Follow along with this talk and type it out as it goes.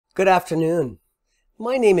Good afternoon.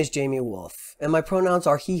 My name is Jamie Wolf, and my pronouns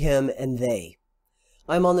are he, him, and they.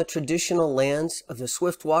 I'm on the traditional lands of the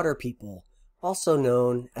Swiftwater people, also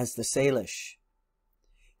known as the Salish.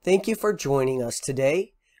 Thank you for joining us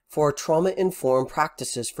today for Trauma-Informed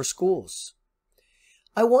Practices for Schools.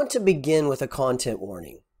 I want to begin with a content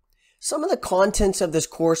warning. Some of the contents of this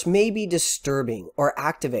course may be disturbing or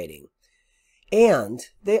activating, and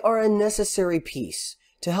they are a necessary piece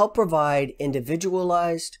to help provide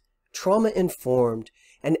individualized, trauma-informed,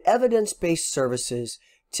 and evidence-based services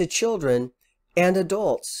to children and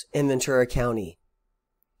adults in Ventura County.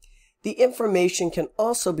 The information can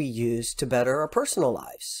also be used to better our personal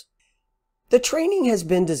lives. The training has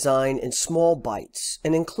been designed in small bites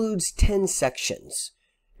and includes 10 sections,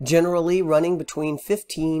 generally running between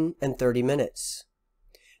 15 and 30 minutes.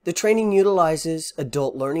 The training utilizes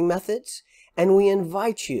adult learning methods, and we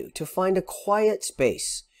invite you to find a quiet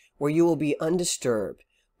space where you will be undisturbed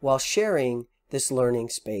while sharing this learning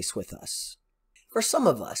space with us. For some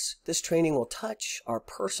of us, this training will touch our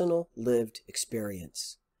personal lived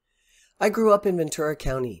experience. I grew up in Ventura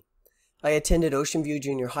County. I attended Ocean View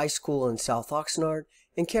Junior High School in South Oxnard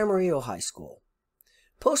and Camarillo High School.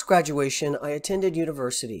 Post-graduation, I attended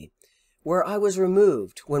university, where I was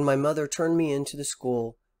removed when my mother turned me into the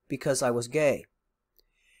school because I was gay.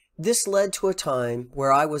 This led to a time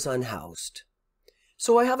where I was unhoused.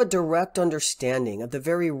 So I have a direct understanding of the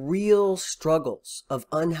very real struggles of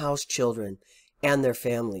unhoused children and their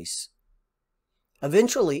families.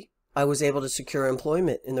 Eventually, I was able to secure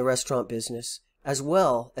employment in the restaurant business as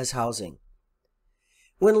well as housing.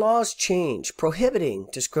 When laws changed prohibiting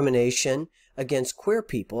discrimination against queer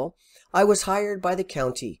people, I was hired by the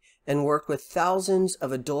county and worked with thousands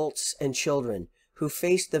of adults and children who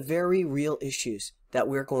faced the very real issues that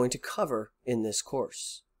we're going to cover in this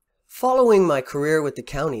course. Following my career with the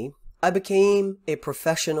county, I became a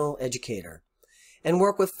professional educator and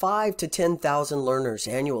work with 5,000 to 10,000 learners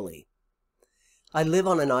annually. I live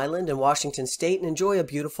on an island in Washington State and enjoy a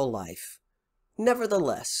beautiful life.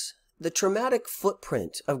 Nevertheless, the traumatic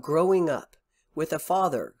footprint of growing up with a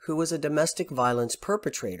father who was a domestic violence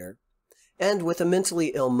perpetrator and with a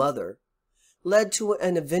mentally ill mother led to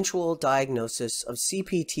an eventual diagnosis of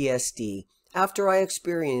CPTSD after I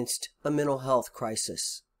experienced a mental health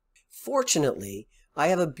crisis. Fortunately, I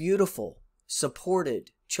have a beautiful,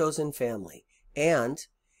 supported, chosen family, and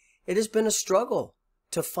it has been a struggle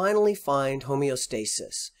to finally find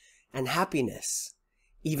homeostasis and happiness,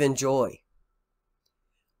 even joy.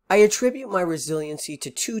 I attribute my resiliency to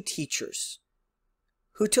 2 teachers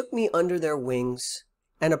who took me under their wings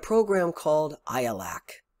and a program called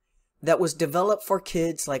IALAC that was developed for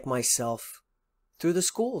kids like myself through the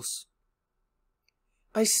schools.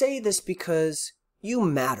 I say this because you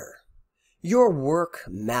matter. Your work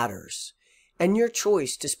matters, and your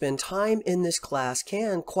choice to spend time in this class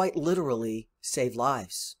can quite literally save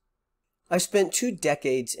lives. I've spent 2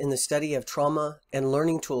 decades in the study of trauma and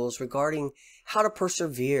learning tools regarding how to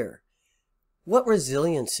persevere, what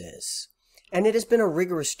resilience is, and it has been a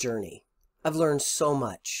rigorous journey. I've learned so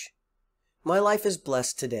much. My life is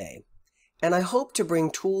blessed today, and I hope to bring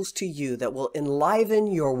tools to you that will enliven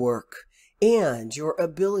your work and your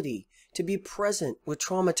ability to be present with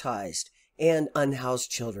traumatized and unhoused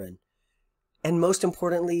children, and most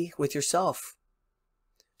importantly, with yourself.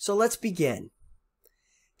 So let's begin.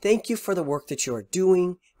 Thank you for the work that you are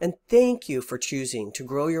doing, and thank you for choosing to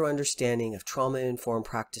grow your understanding of trauma-informed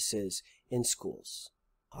practices in schools.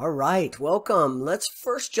 All right, welcome. Let's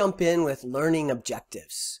first jump in with learning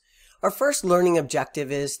objectives. Our first learning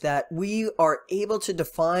objective is that we are able to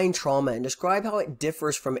define trauma and describe how it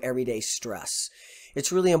differs from everyday stress.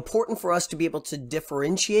 It's really important for us to be able to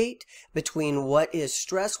differentiate between what is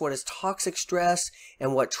stress, what is toxic stress,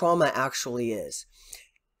 and what trauma actually is.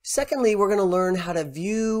 Secondly, we're going to learn how to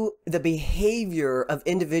view the behavior of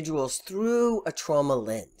individuals through a trauma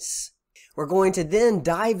lens. We're going to then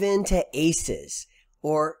dive into ACEs,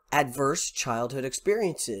 or adverse childhood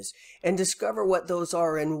experiences, and discover what those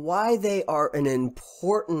are and why they are an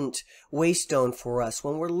important waystone for us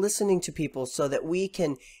when we're listening to people so that we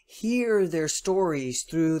can hear their stories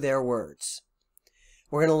through their words.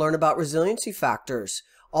 We're going to learn about resiliency factors,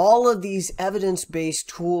 all of these evidence-based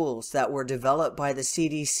tools that were developed by the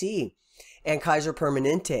CDC and Kaiser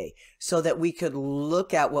Permanente so that we could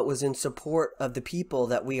look at what was in support of the people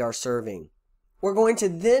that we are serving. We're going to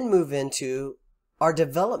then move into our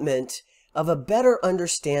development of a better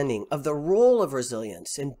understanding of the role of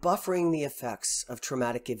resilience in buffering the effects of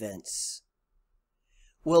traumatic events.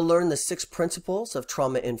 We'll learn the 6 principles of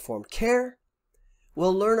trauma-informed care.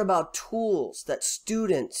 We'll learn about tools that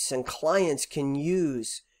students and clients can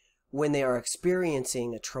use when they are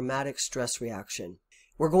experiencing a traumatic stress reaction.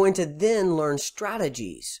 We're going to then learn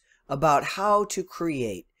strategies about how to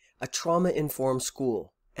create a trauma-informed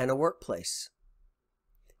school and a workplace.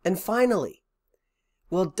 And finally,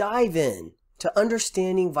 we'll dive in to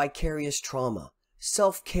understanding vicarious trauma,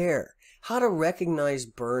 self-care, how to recognize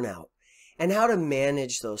burnout, and how to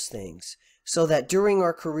manage those things so that during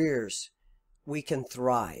our careers, we can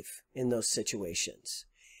thrive in those situations.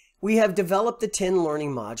 We have developed the 10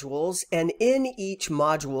 learning modules, and in each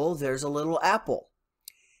module, there's a little apple.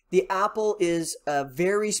 The apple is a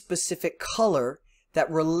very specific color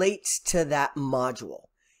that relates to that module.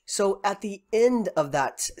 So at the end of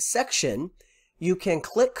that section, you can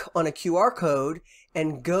click on a QR code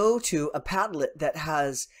and go to a Padlet that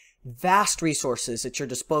has vast resources at your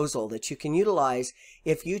disposal that you can utilize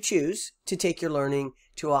if you choose to take your learning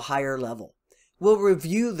to a higher level. We'll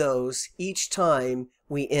review those each time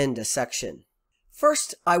we end a section.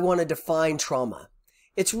 First, I want to define trauma.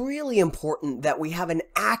 It's really important that we have an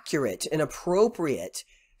accurate and appropriate,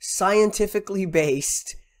 scientifically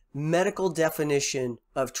based medical definition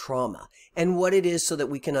of trauma and what it is so that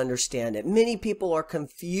we can understand it. Many people are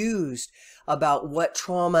confused about what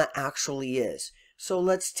trauma actually is. So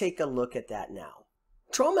let's take a look at that now.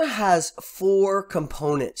 Trauma has 4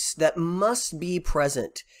 components that must be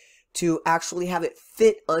present to actually have it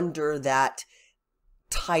fit under that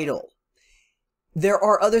title. There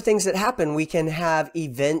are other things that happen. We can have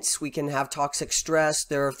events, we can have toxic stress,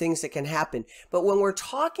 there are things that can happen. But when we're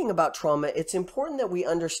talking about trauma, it's important that we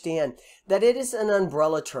understand that it is an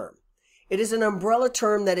umbrella term. It is an umbrella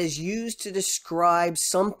term that is used to describe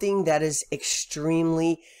something that is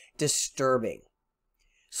extremely disturbing.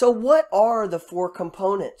 So what are the 4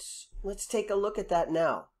 components? Let's take a look at that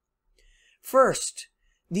now. First,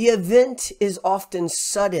 the event is often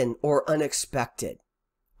sudden or unexpected.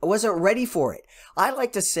 I wasn't ready for it. I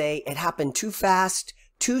like to say it happened too fast,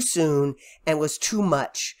 too soon, and was too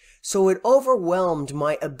much. So it overwhelmed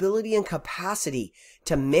my ability and capacity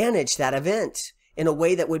to manage that event in a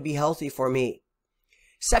way that would be healthy for me.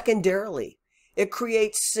 Secondarily, it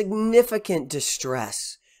creates significant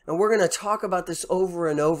distress. And we're going to talk about this over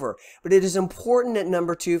and over, but it is important at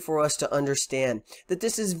number 2 for us to understand that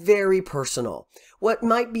this is very personal. What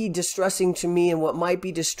might be distressing to me and what might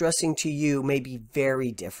be distressing to you may be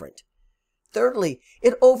very different. Thirdly,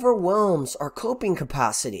 it overwhelms our coping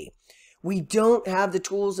capacity. We don't have the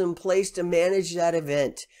tools in place to manage that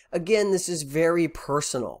event. Again, this is very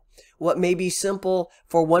personal. What may be simple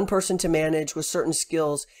for one person to manage with certain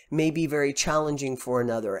skills may be very challenging for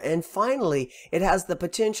another. And finally, it has the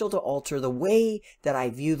potential to alter the way that I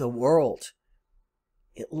view the world.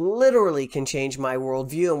 It literally can change my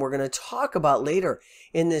worldview, and we're going to talk about later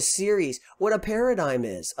in this series what a paradigm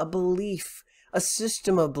is, a belief, a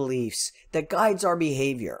system of beliefs that guides our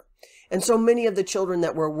behavior. And so many of the children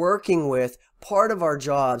that we're working with, part of our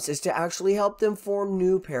jobs is to actually help them form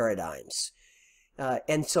new paradigms.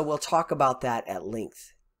 And so we'll talk about that at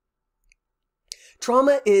length.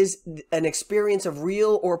 Trauma is an experience of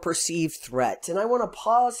real or perceived threat. And I want to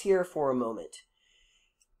pause here for a moment.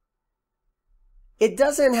 It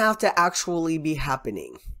doesn't have to actually be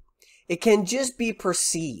happening. It can just be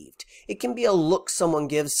perceived. It can be a look someone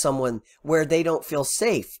gives someone where they don't feel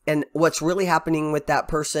safe. And what's really happening with that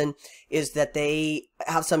person is that they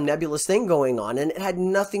have some nebulous thing going on and it had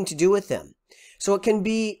nothing to do with them. So it can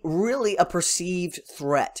be really a perceived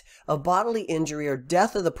threat of bodily injury or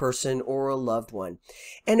death of the person or a loved one.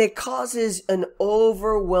 And it causes an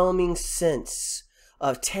overwhelming sense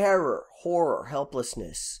of terror, horror,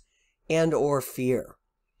 helplessness, and or fear.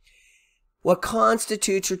 What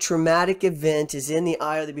constitutes a traumatic event is in the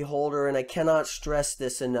eye of the beholder, and I cannot stress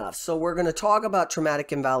this enough. So we're going to talk about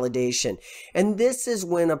traumatic invalidation. And this is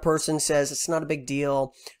when a person says, it's not a big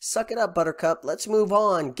deal. Suck it up, buttercup. Let's move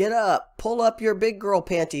on. Get up. Pull up your big girl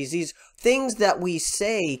panties. These things that we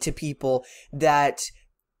say to people that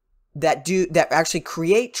actually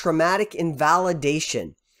create traumatic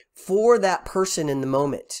invalidation for that person in the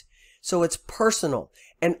moment. So it's personal.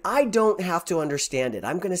 And I don't have to understand it.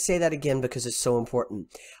 I'm going to say that again because it's so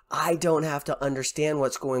important. I don't have to understand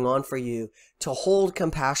what's going on for you to hold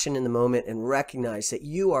compassion in the moment and recognize that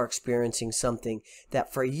you are experiencing something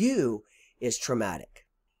that for you is traumatic.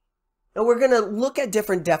 Now we're going to look at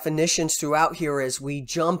different definitions throughout here as we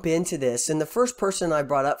jump into this. And the first person I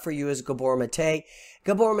brought up for you is Gabor Mate.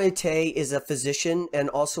 Gabor Mate is a physician and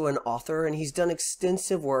also an author, and he's done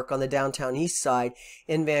extensive work on the downtown east side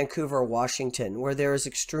in Vancouver, Washington, where there is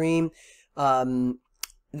extreme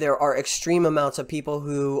there are extreme amounts of people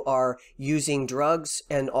who are using drugs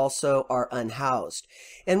and also are unhoused.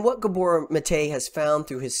 And what Gabor Mate has found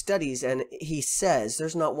through his studies, and he says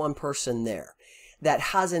there's not one person there that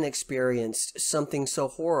hasn't experienced something so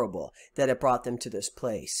horrible that it brought them to this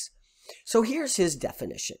place. So here's his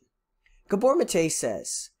definition. Gabor Mate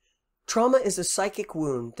says, trauma is a psychic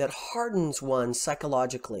wound that hardens one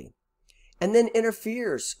psychologically and then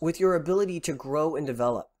interferes with your ability to grow and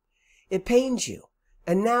develop. It pains you,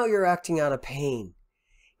 and now you're acting out of pain.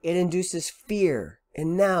 It induces fear,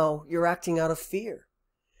 and now you're acting out of fear.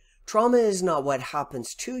 Trauma is not what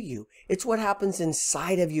happens to you, it's what happens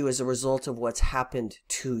inside of you as a result of what's happened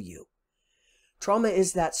to you. Trauma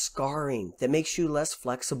is that scarring that makes you less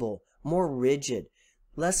flexible, more rigid,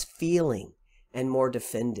 less feeling, and more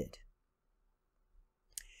defended.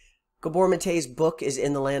 Gabor Mate's book is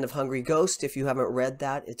In the Land of Hungry Ghosts. If you haven't read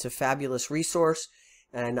that, it's a fabulous resource,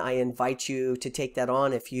 and I invite you to take that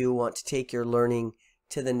on if you want to take your learning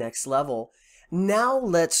to the next level. Now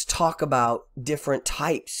let's talk about different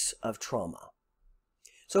types of trauma.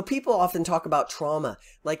 So people often talk about trauma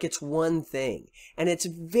like it's one thing, and it's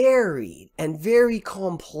varied and very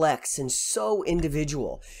complex and so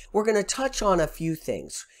individual. We're going to touch on a few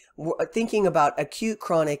things. We're thinking about acute,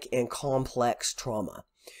 chronic, and complex trauma.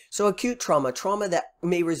 So acute trauma, trauma that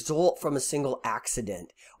may result from a single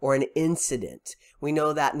accident or an incident. We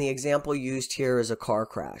know that in the example used here is a car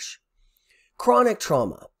crash. Chronic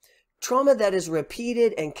trauma, trauma that is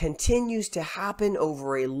repeated and continues to happen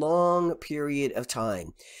over a long period of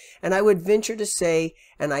time. And I would venture to say,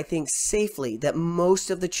 and I think safely, that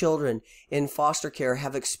most of the children in foster care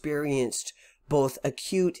have experienced both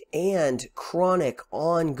acute and chronic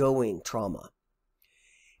ongoing trauma.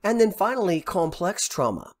 And then finally, complex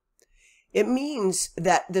trauma. It means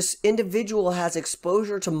that this individual has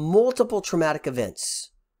exposure to multiple traumatic events,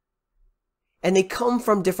 and they come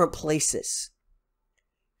from different places.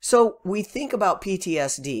 So we think about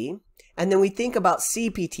PTSD, and then we think about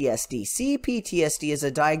CPTSD. CPTSD is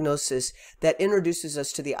a diagnosis that introduces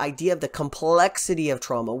us to the idea of the complexity of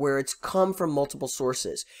trauma, where it's come from multiple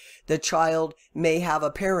sources. The child may have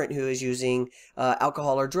a parent who is using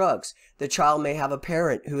alcohol or drugs. The child may have a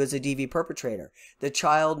parent who is a DV perpetrator. The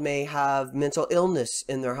child may have mental illness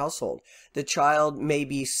in their household. The child may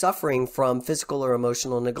be suffering from physical or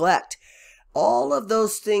emotional neglect. All of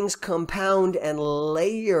those things compound and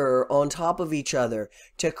layer on top of each other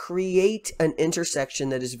to create an intersection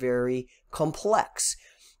that is very complex.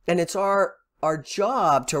 And it's our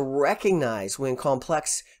job to recognize when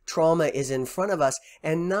complex trauma is in front of us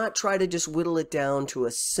and not try to just whittle it down to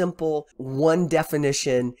a simple one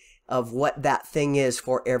definition of what that thing is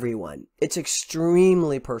for everyone. It's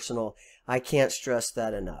extremely personal. I can't stress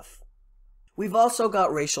that enough. We've also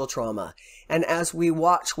got racial trauma, and as we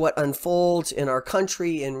watch what unfolds in our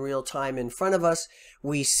country in real time in front of us,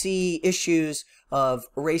 we see issues of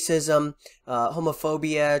racism,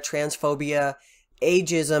 homophobia, transphobia,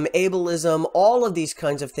 ageism, ableism, all of these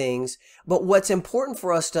kinds of things. But what's important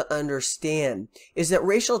for us to understand is that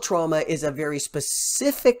racial trauma is a very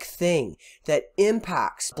specific thing that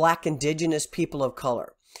impacts Black, Indigenous people of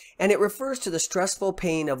color. And it refers to the stressful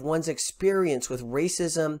pain of one's experience with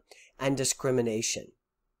racism and discrimination.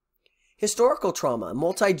 Historical trauma,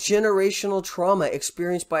 multi-generational trauma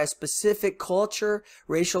experienced by a specific culture,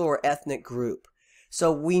 racial, or ethnic group.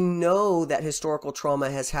 So we know that historical trauma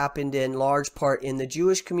has happened in large part in the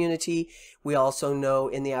Jewish community. We also know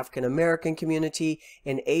in the African American community,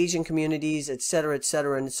 in Asian communities, etc.,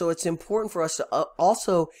 etc. And so it's important for us to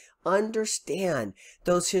also understand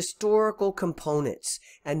those historical components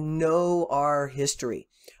and know our history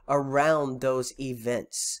around those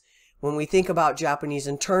events. When we think about Japanese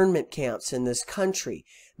internment camps in this country,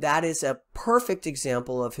 that is a perfect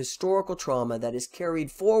example of historical trauma that is carried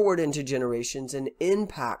forward into generations and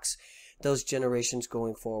impacts those generations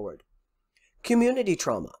going forward. Community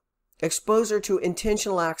trauma, exposure to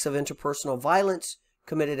intentional acts of interpersonal violence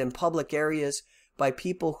committed in public areas by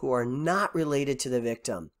people who are not related to the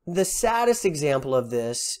victim. The saddest example of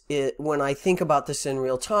this, when I think about this in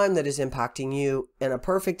real time that is impacting you, and a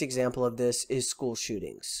perfect example of this is school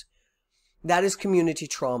shootings. That is community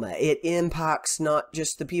trauma. It impacts not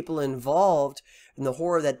just the people involved and the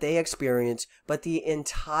horror that they experience, but the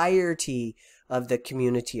entirety of the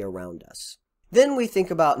community around us. Then we think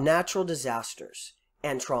about natural disasters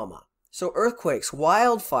and trauma. So earthquakes,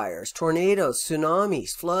 wildfires, tornadoes,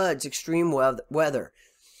 tsunamis, floods, extreme weather.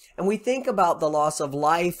 And we think about the loss of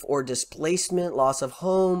life or displacement, loss of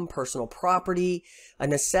home, personal property, a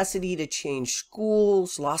necessity to change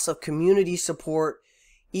schools, loss of community support,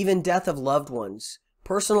 even death of loved ones,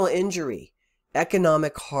 personal injury,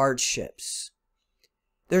 economic hardships.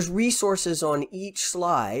 There's resources on each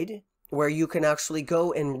slide where you can actually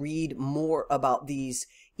go and read more about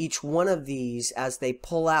each one of these as they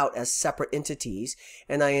pull out as separate entities,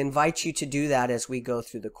 and I invite you to do that as we go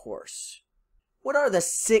through the course. What are the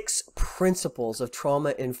 6 principles of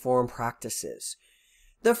trauma-informed practices?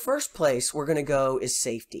 The first place we're going to go is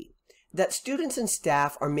safety. That students and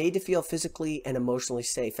staff are made to feel physically and emotionally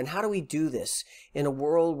safe. And how do we do this in a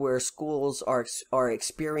world where schools are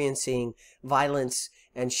experiencing violence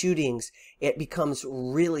and shootings? It becomes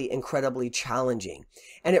really incredibly challenging.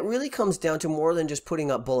 And it really comes down to more than just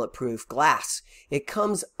putting up bulletproof glass. It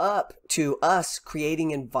comes up to us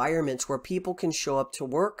creating environments where people can show up to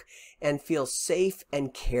work and feel safe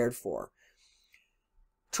and cared for.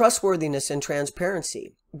 Trustworthiness and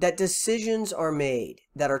transparency. That decisions are made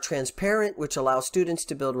that are transparent, which allow students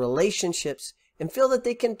to build relationships and feel that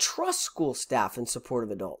they can trust school staff and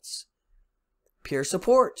supportive adults. Peer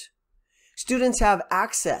support. Students have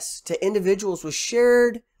access to individuals with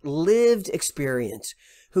shared, lived experience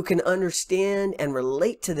who can understand and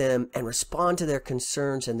relate to them and respond to their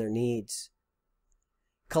concerns and their needs.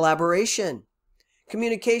 Collaboration.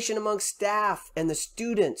 Communication among staff and the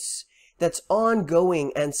students that's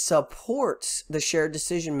ongoing and supports the shared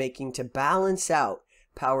decision-making to balance out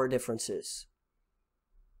power differences.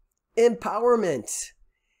 Empowerment.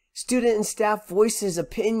 Student and staff voices,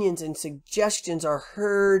 opinions, and suggestions are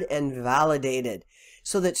heard and validated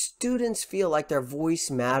so that students feel like their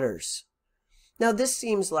voice matters. Now, this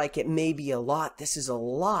seems like it may be a lot. This is a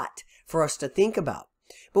lot for us to think about.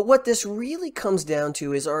 But what this really comes down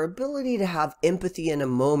to is our ability to have empathy in a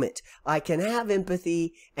moment. I can have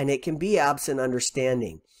empathy and it can be absent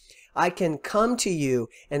understanding. I can come to you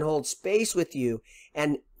and hold space with you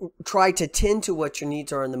and try to tend to what your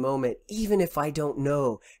needs are in the moment, even if I don't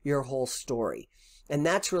know your whole story. And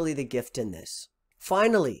that's really the gift in this.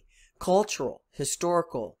 Finally, cultural,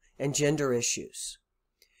 historical, and gender issues.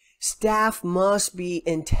 Staff must be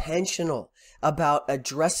intentional about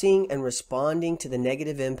addressing and responding to the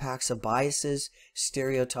negative impacts of biases,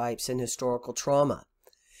 stereotypes, and historical trauma.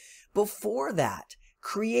 Before that,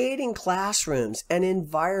 creating classrooms and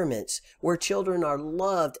environments where children are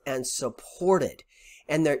loved and supported,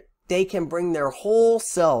 and they can bring their whole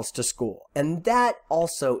selves to school. And that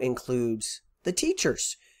also includes the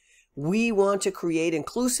teachers. We want to create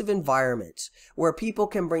inclusive environments where people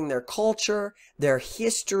can bring their culture, their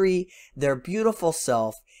history, their beautiful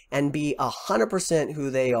self, and be 100% who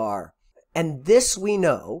they are. And this, we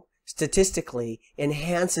know, statistically,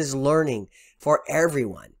 enhances learning for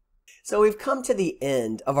everyone. So we've come to the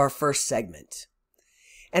end of our first segment.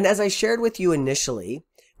 And as I shared with you initially,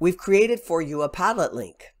 we've created for you a Padlet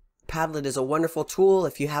link. Padlet is a wonderful tool.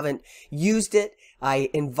 If you haven't used it, I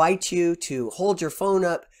invite you to hold your phone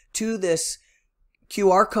up to this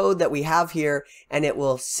QR code that we have here, and it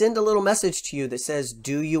will send a little message to you that says,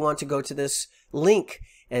 do you want to go to this link?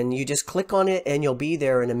 And you just click on it and you'll be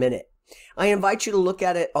there in a minute. I invite you to look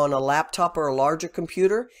at it on a laptop or a larger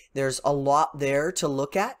computer. There's a lot there to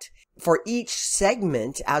look at. For each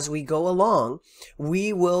segment as we go along,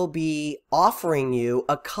 we will be offering you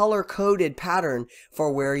a color-coded pattern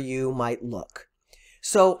for where you might look.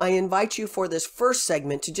 So I invite you for this first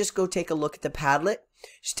segment to just go take a look at the Padlet.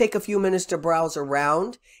 Just take a few minutes to browse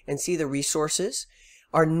around and see the resources.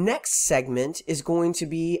 Our next segment is going to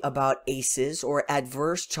be about ACEs, or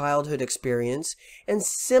Adverse Childhood Experience, and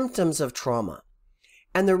symptoms of trauma.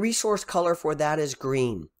 And the resource color for that is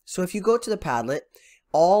green. So if you go to the Padlet,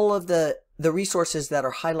 all of the resources that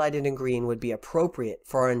are highlighted in green would be appropriate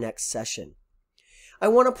for our next session. I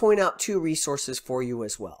want to point out 2 resources for you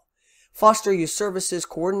as well. Foster Youth Services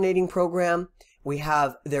Coordinating Program. We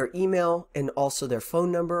have their email and also their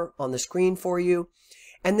phone number on the screen for you.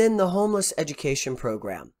 And then the Homeless Education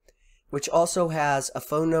Program, which also has a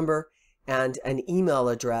phone number and an email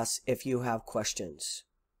address if you have questions.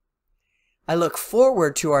 I look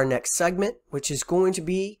forward to our next segment, which is going to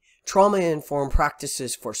be Trauma-Informed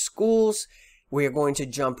Practices for Schools. We are going to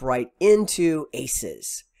jump right into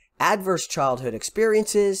ACEs, Adverse Childhood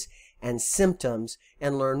Experiences, and symptoms,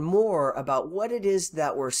 and learn more about what it is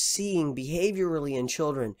that we're seeing behaviorally in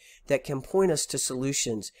children that can point us to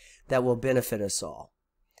solutions that will benefit us all.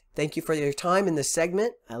 Thank you for your time in this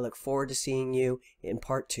segment. I look forward to seeing you in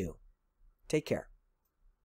part 2. Take care.